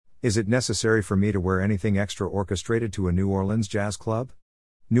Is it necessary for me to wear anything extra orchestrated to a New Orleans jazz club?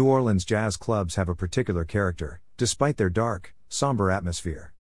 New Orleans jazz clubs have a particular character, despite their dark, somber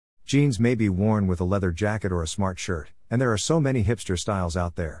atmosphere. Jeans may be worn with a leather jacket or a smart shirt, and there are so many hipster styles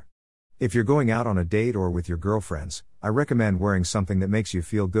out there. If you're going out on a date or with your girlfriends, I recommend wearing something that makes you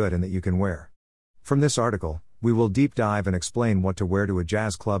feel good and that you can wear. From this article, we will deep dive and explain what to wear to a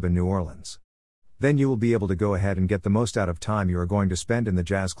jazz club in New Orleans. Then you will be able to go ahead and get the most out of time you are going to spend in the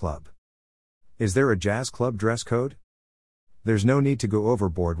jazz club. Is there a jazz club dress code? There's no need to go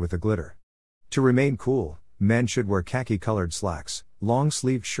overboard with the glitter. To remain cool, men should wear khaki-colored slacks,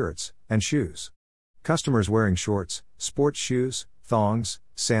 long-sleeved shirts, and shoes. Customers wearing shorts, sports shoes, thongs,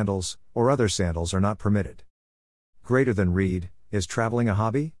 sandals, or other sandals are not permitted. Greater than read, is traveling a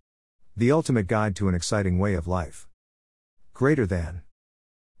hobby? The ultimate guide to an exciting way of life. Greater than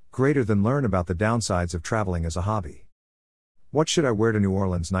learn about the downsides of traveling as a hobby. What should I wear to New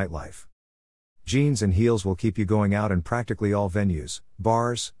Orleans nightlife? Jeans and heels will keep you going out in practically all venues,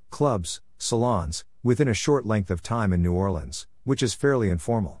 bars, clubs, salons, within a short length of time in New Orleans, which is fairly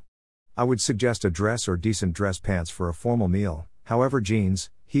informal. I would suggest a dress or decent dress pants for a formal meal, however jeans,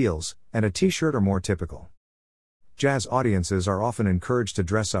 heels, and a t-shirt are more typical. Jazz audiences are often encouraged to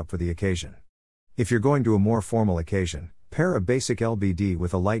dress up for the occasion. If you're going to a more formal occasion, pair a basic LBD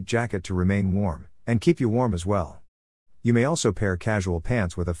with a light jacket to remain warm, and keep you warm as well. You may also pair casual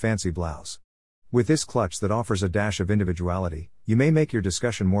pants with a fancy blouse. With this clutch that offers a dash of individuality, you may make your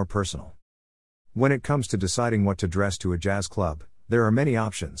discussion more personal. When it comes to deciding what to dress to a jazz club, there are many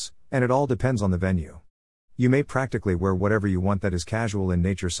options, and it all depends on the venue. You may practically wear whatever you want that is casual in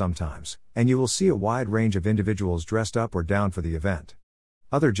nature sometimes, and you will see a wide range of individuals dressed up or down for the event.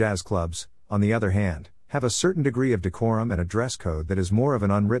 Other jazz clubs, on the other hand, have a certain degree of decorum and a dress code that is more of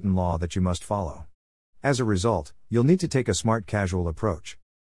an unwritten law that you must follow. As a result, you'll need to take a smart casual approach.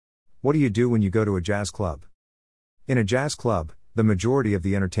 What do you do when you go to a jazz club? In a jazz club, the majority of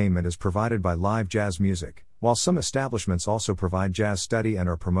the entertainment is provided by live jazz music, while some establishments also provide jazz study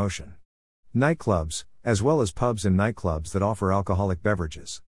and/or promotion. Nightclubs, as well as pubs and nightclubs that offer alcoholic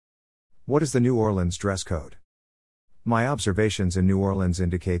beverages. What is the New Orleans dress code? My observations in New Orleans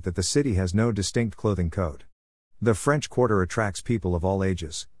indicate that the city has no distinct clothing code. The French Quarter attracts people of all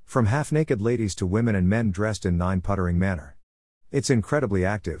ages, from half-naked ladies to women and men dressed in nine-puttering manner. It's incredibly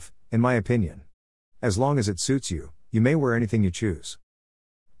active, in my opinion. As long as it suits you, you may wear anything you choose.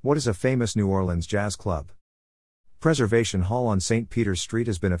 What is a famous New Orleans jazz club? Preservation Hall on St. Peter's Street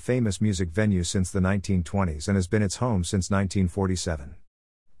has been a famous music venue since the 1920s and has been its home since 1947.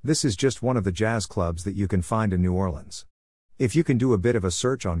 This is just one of the jazz clubs that you can find in New Orleans. If you can do a bit of a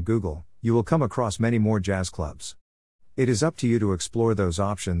search on Google, you will come across many more jazz clubs. It is up to you to explore those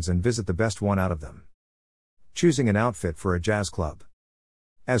options and visit the best one out of them. Choosing an outfit for a jazz club.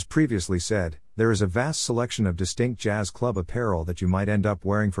 As previously said, there is a vast selection of distinct jazz club apparel that you might end up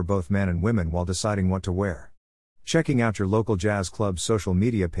wearing for both men and women while deciding what to wear. Checking out your local jazz club's social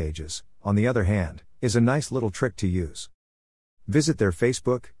media pages, on the other hand, is a nice little trick to use. Visit their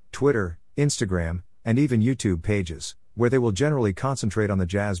Facebook, Twitter, Instagram, and even YouTube pages, where they will generally concentrate on the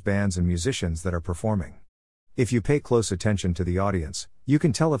jazz bands and musicians that are performing. If you pay close attention to the audience, you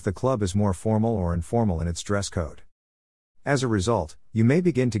can tell if the club is more formal or informal in its dress code. As a result, you may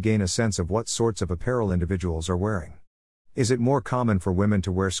begin to gain a sense of what sorts of apparel individuals are wearing. Is it more common for women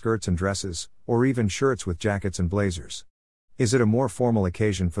to wear skirts and dresses, or even shirts with jackets and blazers? Is it a more formal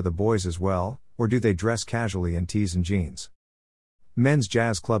occasion for the boys as well, or do they dress casually in tees and jeans? Men's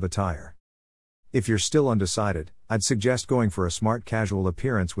jazz club attire. If you're still undecided, I'd suggest going for a smart casual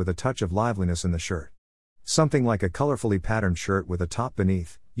appearance with a touch of liveliness in the shirt. Something like a colorfully patterned shirt with a top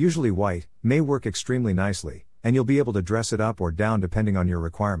beneath, usually white, may work extremely nicely, and you'll be able to dress it up or down depending on your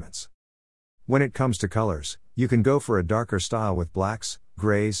requirements. When it comes to colors, you can go for a darker style with blacks,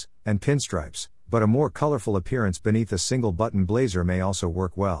 grays, and pinstripes, but a more colorful appearance beneath a single button blazer may also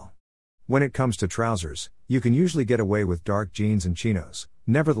work well. When it comes to trousers, you can usually get away with dark jeans and chinos.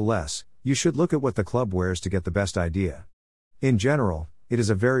 Nevertheless, you should look at what the club wears to get the best idea. In general, it is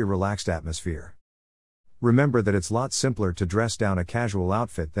a very relaxed atmosphere. Remember that it's a lot simpler to dress down a casual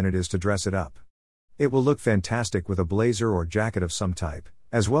outfit than it is to dress it up. It will look fantastic with a blazer or jacket of some type,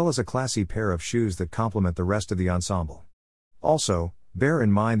 as well as a classy pair of shoes that complement the rest of the ensemble. Also, bear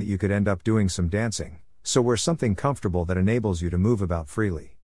in mind that you could end up doing some dancing, so wear something comfortable that enables you to move about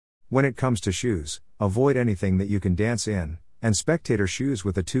freely. When it comes to shoes, avoid anything that you can dance in, and spectator shoes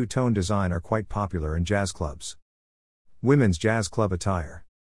with a two-tone design are quite popular in jazz clubs. Women's jazz club attire.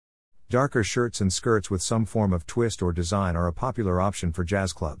 Darker shirts and skirts with some form of twist or design are a popular option for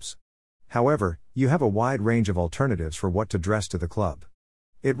jazz clubs. However, you have a wide range of alternatives for what to dress to the club.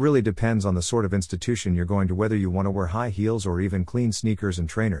 It really depends on the sort of institution you're going to, whether you want to wear high heels or even clean sneakers and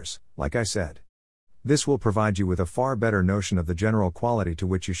trainers, like I said. This will provide you with a far better notion of the general quality to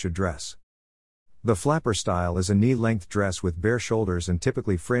which you should dress. The flapper style is a knee-length dress with bare shoulders and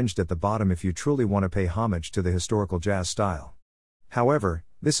typically fringed at the bottom if you truly want to pay homage to the historical jazz style. However,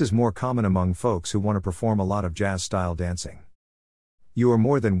 this is more common among folks who want to perform a lot of jazz-style dancing. You are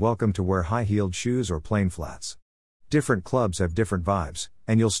more than welcome to wear high-heeled shoes or plain flats. Different clubs have different vibes,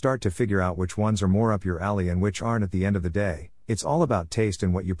 and you'll start to figure out which ones are more up your alley and which aren't. At the end of the day, it's all about taste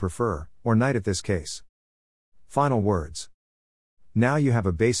and what you prefer, or night at this case. Final words. Now you have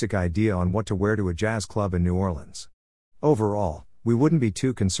a basic idea on what to wear to a jazz club in New Orleans. Overall, we wouldn't be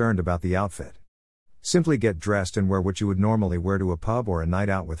too concerned about the outfit. Simply get dressed and wear what you would normally wear to a pub or a night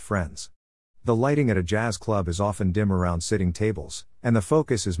out with friends. The lighting at a jazz club is often dim around sitting tables, and the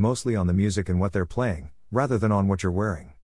focus is mostly on the music and what they're playing, rather than on what you're wearing.